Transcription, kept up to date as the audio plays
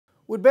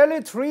With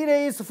barely 3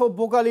 days for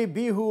Bhogali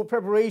Bihu,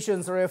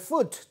 preparations are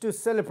afoot to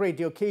celebrate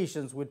the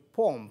occasions with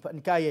pomp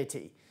and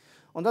gaiety.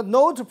 On that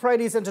note,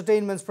 Prides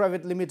Entertainments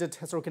Private Limited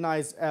has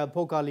organized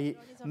Bhogali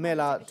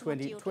Mela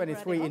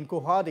 2023 in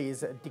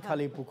Guwahati's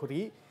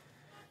Dighalipukhuri.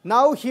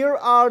 Now here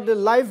are the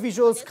live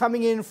visuals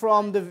coming in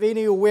from the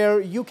venue where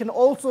you can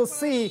also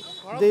see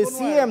the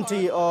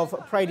CMD of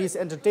Prides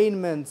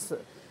Entertainments,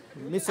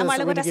 Mrs.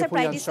 Riniki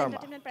Bhuyan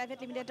Sharma.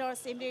 Private Limited or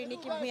CMD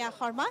Riniki Bhuyan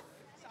Sharma.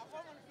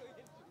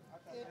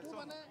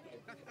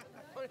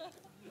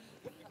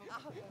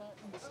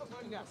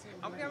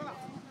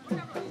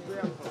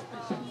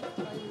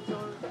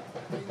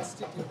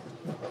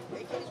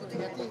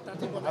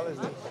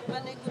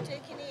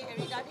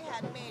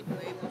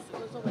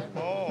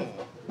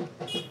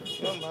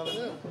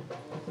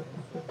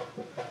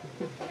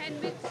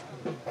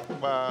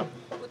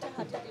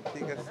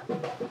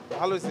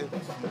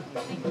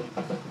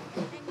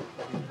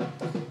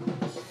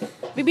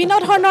 বিভিন্ন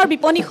ধৰণৰ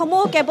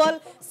বিপণীসমূহ কেৱল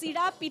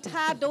চিৰা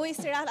পিঠা দৈ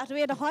চিৰা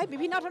লাৰুৱে নহয়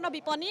বিভিন্ন ধৰণৰ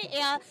বিপণী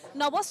এয়া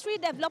নৱশ্ৰী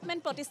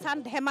ডেভেলপমেণ্ট প্ৰতিষ্ঠান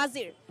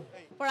ধেমাজিৰ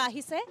পৰা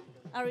আহিছে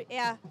আৰু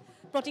এয়া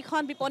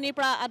প্ৰতিখন বিপণীৰ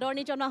পৰা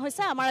আদৰণি জনোৱা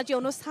হৈছে আমাৰ আজি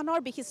অনুষ্ঠানৰ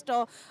বিশিষ্ট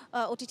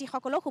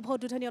অতিথিসকলক শুভ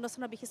উদ্বোধনী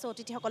অনুষ্ঠানৰ বিশিষ্ট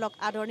অতিথিসকলক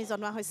আদৰণি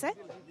জনোৱা হৈছে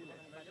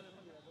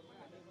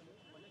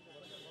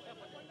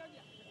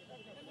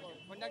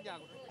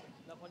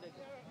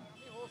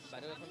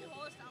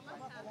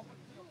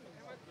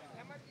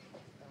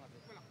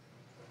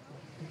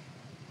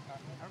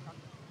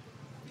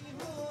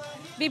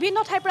বিভিন্ন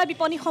ঠাইৰ পৰা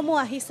বিপণীসমূহ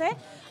আহিছে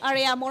আৰু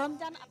এয়া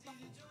মৰমজান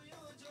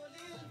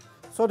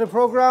So the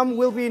program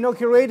will be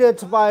inaugurated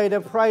by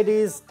the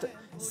Prides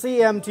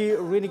CMD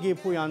Riniki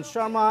Bhuyan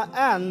Sharma,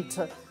 and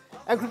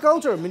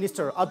Agriculture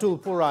Minister Atul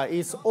Bora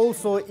is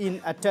also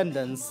in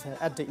attendance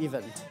at the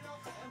event.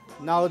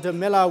 Now the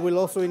Mela will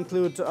also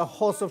include a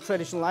host of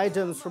traditional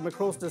items from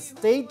across the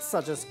state,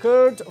 such as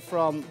curd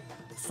from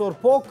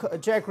Sorbhog,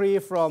 jaggery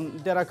from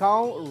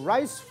Dergaon,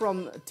 rice from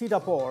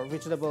Titabor,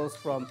 vegetables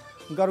from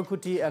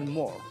Garukhuti, and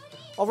more.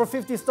 Over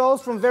 50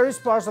 stalls from various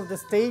parts of the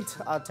state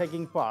are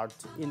taking part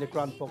in the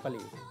Grand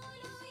Bhogali.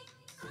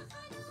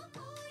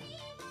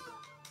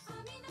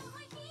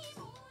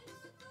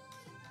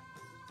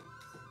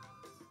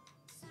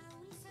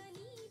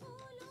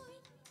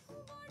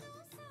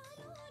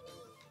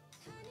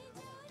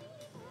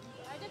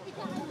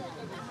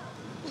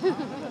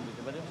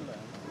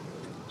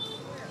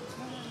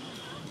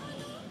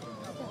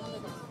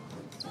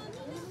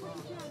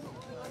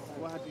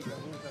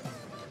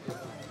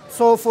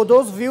 So for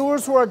those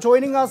viewers who are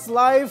joining us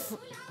live,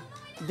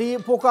 the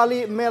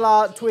Bhogali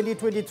Mela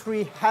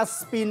 2023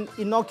 has been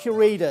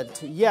inaugurated.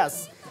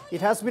 Yes, it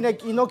has been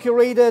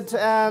inaugurated,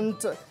 and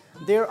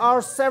there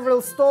are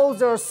several stalls,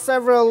 there are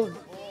several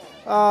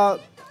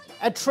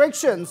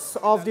attractions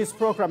of this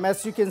program.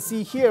 As you can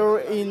see here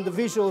in the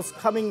visuals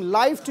coming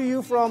live to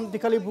you from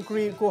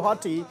Dighalipukhuri,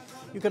 Guwahati,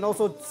 you can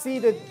also see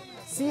the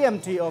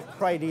CMD of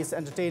Prides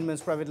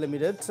Entertainments Private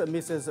Limited,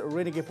 Mrs.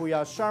 Riniki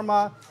Bhuyan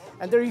Sharma,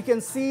 and there you can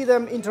see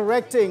them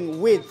interacting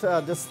with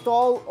the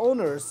stall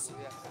owners,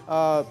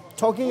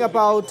 talking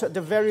about the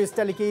various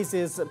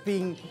delicacies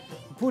being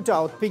put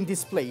out, being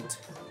displayed.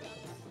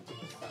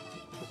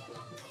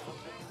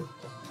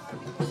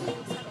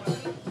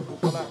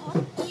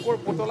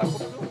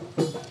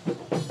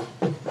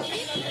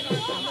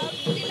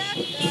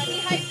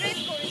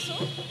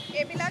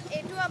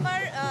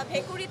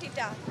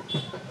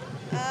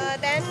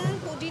 Then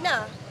pudina,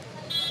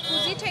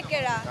 kuji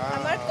thekera,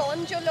 amar kon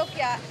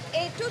jolokya,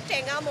 etu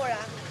tenga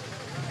mora.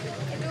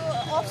 Etu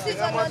off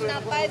season on na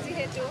pai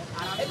jihetu.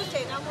 Etu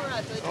tenga mora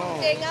to.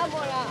 Tenga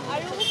mora.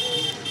 Aru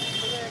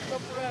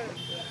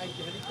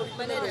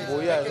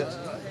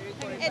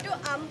etu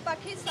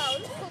ampakhi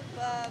saul,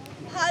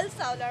 bhal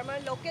saul, amar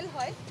local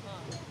hoy.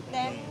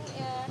 Then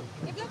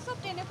এইবিলাক সব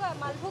তেনেকুৱা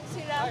মালভোগ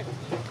চিৰা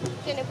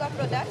তেনেকুৱা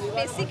product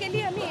basically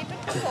আমি এটো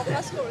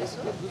focus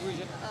কৰিছো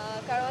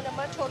কাৰণ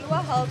আমাৰ থলুৱা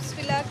হাৰ্বস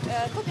বিলাক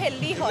খুব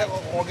হেলদি হয়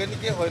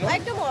অৰ্গানিক হয় ন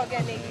একদম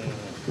অৰ্গানিক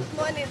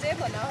মই নিজে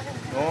বনাও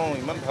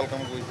ইমান ভাল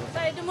কাম কৰিছো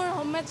স্যাৰ এটো মোৰ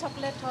হোমমেড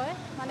চকলেট হয়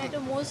মানে এটো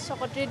মোজ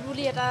চকলেট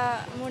বুলি এটা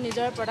মোৰ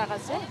নিজৰ প্ৰডাক্ট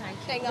আছে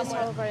টেঙা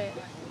মৰা পাৰে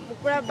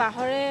পুৰা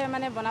বাহৰে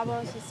মানে বনাব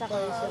চেষ্টা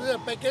কৰিছো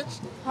পেকেজ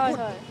হয়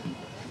হয়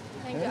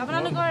থ্যাংক ইউ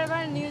আপোনালোকৰ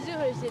এবাৰ নিউজো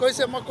হৈছে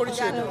কৈছে মই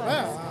কৰিছো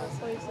হা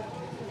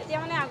এতিয়া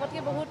মানে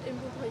আগতকে বহুত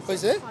ইমপ্ৰুভ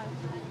হৈছে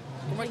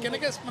তোমাৰ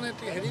কেনেকৈ মানে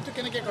হেৰিটো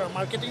কেনেকৈ কৰা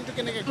মাৰ্কেটিংটো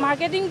কেনেকৈ কৰা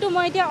মাৰ্কেটিংটো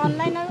মই এতিয়া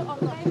অনলাইন আৰু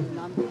অফলাইন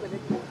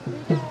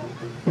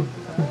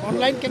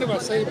অনলাইন কেনেকৈ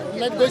আছে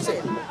অনলাইন গৈছে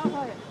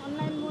হয়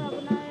অনলাইন মোৰ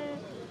আপোনাৰ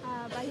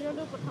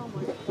বাহিৰলৈ পঠাও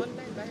মই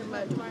অনলাইন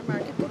তোমাৰ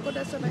মাৰ্কেট ক'ত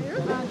আছে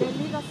বাহিৰত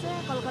দিল্লীত আছে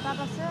কলকাতাত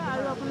আছে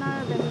আৰু আপোনাৰ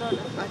বেংগলত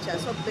আচ্ছা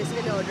সব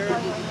বেসিক্যালি অৰ্ডাৰ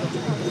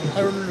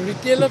আৰু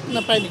ৰিটেইলত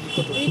নাপায় নেকি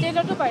ক'ত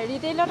ৰিটেইলতো পায়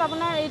ৰিটেইলত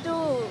আপোনাৰ এইটো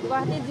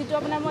গুৱাহাটীত যিটো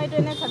আপোনাৰ মই এইটো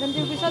এনে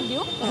 70 रुपीसত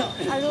দিও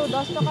আৰু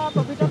 10 টকা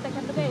প্ৰফিটত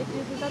তেখেতলোকে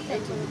 80 रुपीसত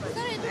চেল কৰিব পাৰে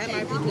স্যাৰ এইটো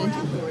এমআৰপি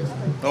 20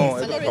 নো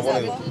এইটো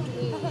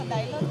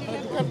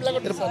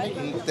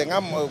টেঙা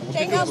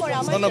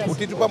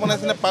গুটিটোৰ পৰা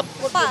বনাইছে নে পাত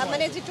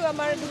মানে যিটো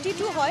আমাৰ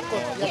গুটিটো হয়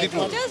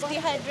জাষ্ট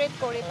ডিহাইড্ৰেট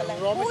কৰি পেলাই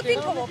বহুত দিন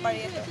থ'ব পাৰি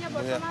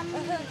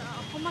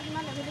অসমত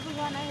ইমান এভেইলেবল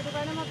হোৱা নাই সেইটো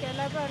কাৰণে মই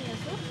কেৰেলাৰ পৰা আনি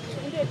আছোঁ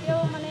কিন্তু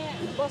এতিয়াও মানে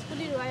গছ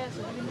পুলি ৰোৱাই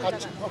আছোঁ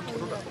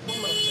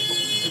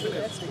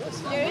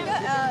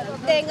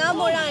টেঙা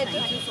মৰা এইটো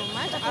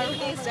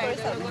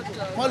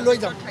মই লৈ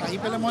যাম আহি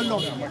পেলাই মই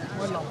ল'ম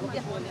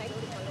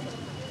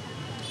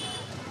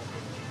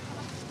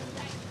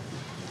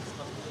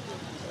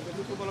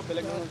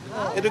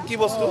এইটো কি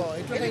বস্তু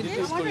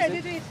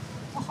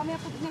অসমীয়া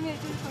পদ্ধতি আমি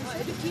এইটো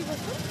এইটো কি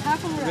বস্তু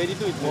ৰেডি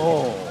টু ইট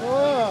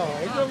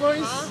এইটো মই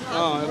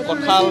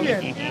কঁঠাল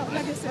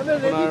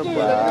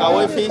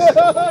কাৱৈ ফিছ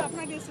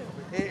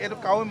এইটো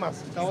কাৱৈ মাছ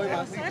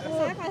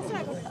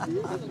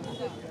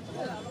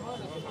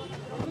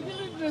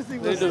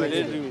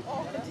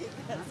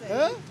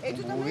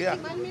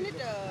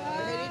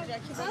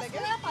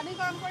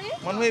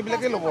মানুহে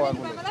এইবিলাকে ল'ব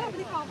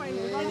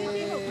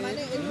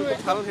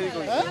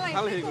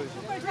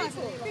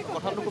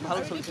কঁঠালটো খুব ভাল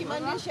চলিছে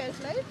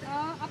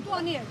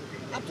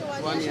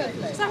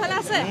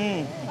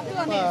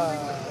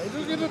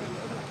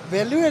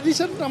ভেলু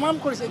এডিশ্যন তামাম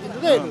কৰিছে কিন্তু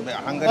দেই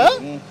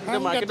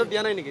মাৰ্কেটত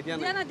দিয়া নাই নেকি দিয়া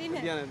নাই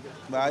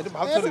এইটো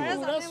ভাল চলিব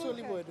পুৰা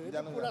চলিব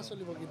এইটো পুৰা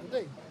চলিব কিন্তু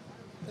দেই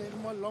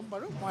মই ল'ম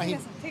বাৰু মই আহিম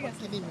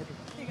কিনিম এইটো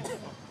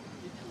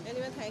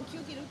এনিৱে থ্যাংক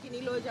ইউ কিনি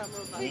লৈ যাম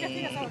ঠিক আছে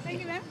thank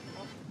you ma'am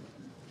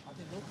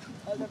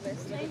all the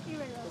best thank you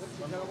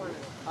very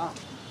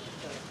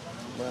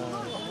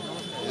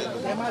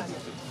Dhemaji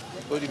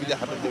কৈ দিবি যে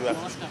হাতত দিবা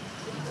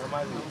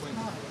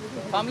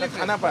ফ্যামিলি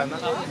খানা পায় না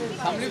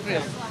ফ্যামিলি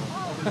ফ্রেন্ড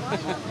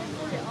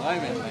হয়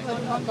মেম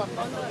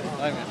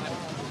হয় মেম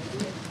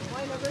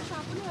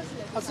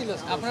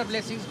আপনার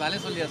ব্লেসিংস ভালে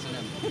চলি আছে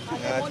মেম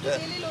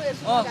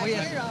ও হৈ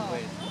আছে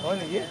হয়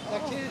নেকি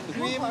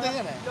ক্ৰীম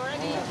দেখে নাই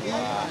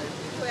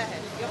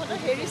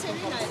হেৰি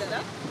চেৰি নাই দাদা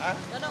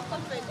দাদা অকল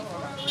 24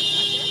 আৱাৰ্ছ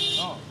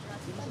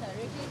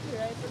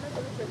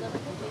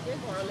থাকে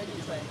ঘৰলৈ দি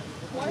থয়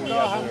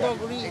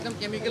एकदम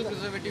केमिकल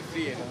प्रिजर्वेटिव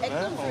फ्री है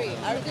একদম ফ্ৰী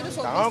আৰু কিন্তু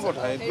ডাঙৰ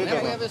কথা এইটো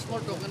I have a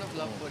small token of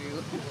love for you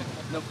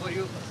no for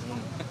you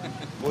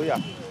বঢ়িয়া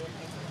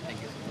thank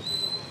you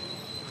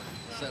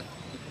sir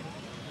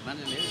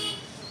manale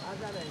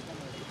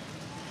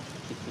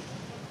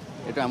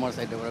এটা আমার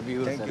সাইডে বড়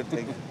বিহু থ্যাংক ইউ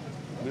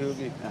বিহু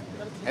কি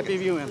happy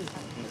Bihu ma'am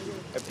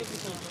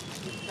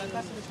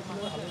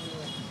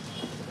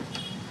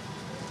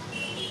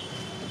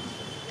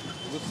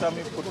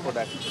Goswami food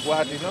product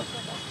Guwahati ন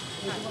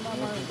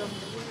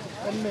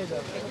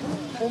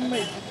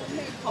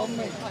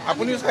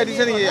আপুনিও চাই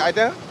দিছে নেকি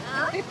আইতা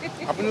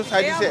আপুনিও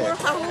চাই দিছে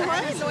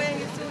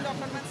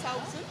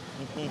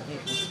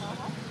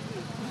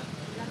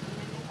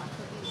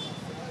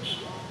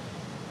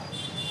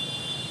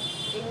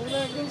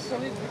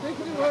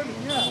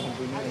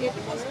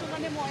এইটো বস্তু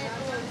মানে মই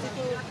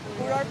যিটো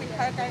গুড়ৰ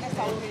পিঠাৰ কাৰণে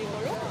চাউল হেৰি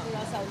কৰোঁ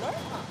গুড়া চাউলৰ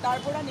তাৰ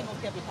পৰা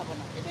নিমখীয়া পিঠা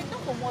বনাওঁ এইটো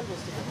একদম কোমল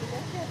বস্তু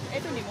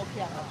এইটো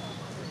নিমখীয়া হয়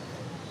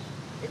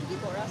এইটো কি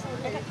বৰা চাউল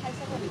এটা খাই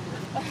চাব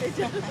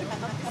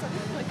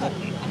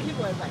আহিব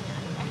এবাৰ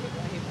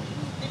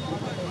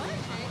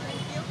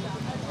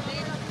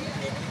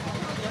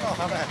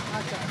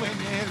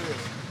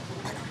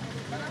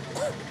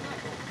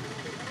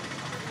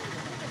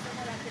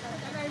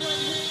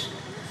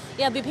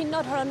ইয়া বিভিন্ন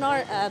ধৰণৰ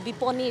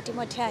বিপণী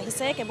ইতিমধ্যে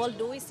আহিছে কেৱল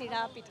দৈ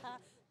চিৰা পিঠা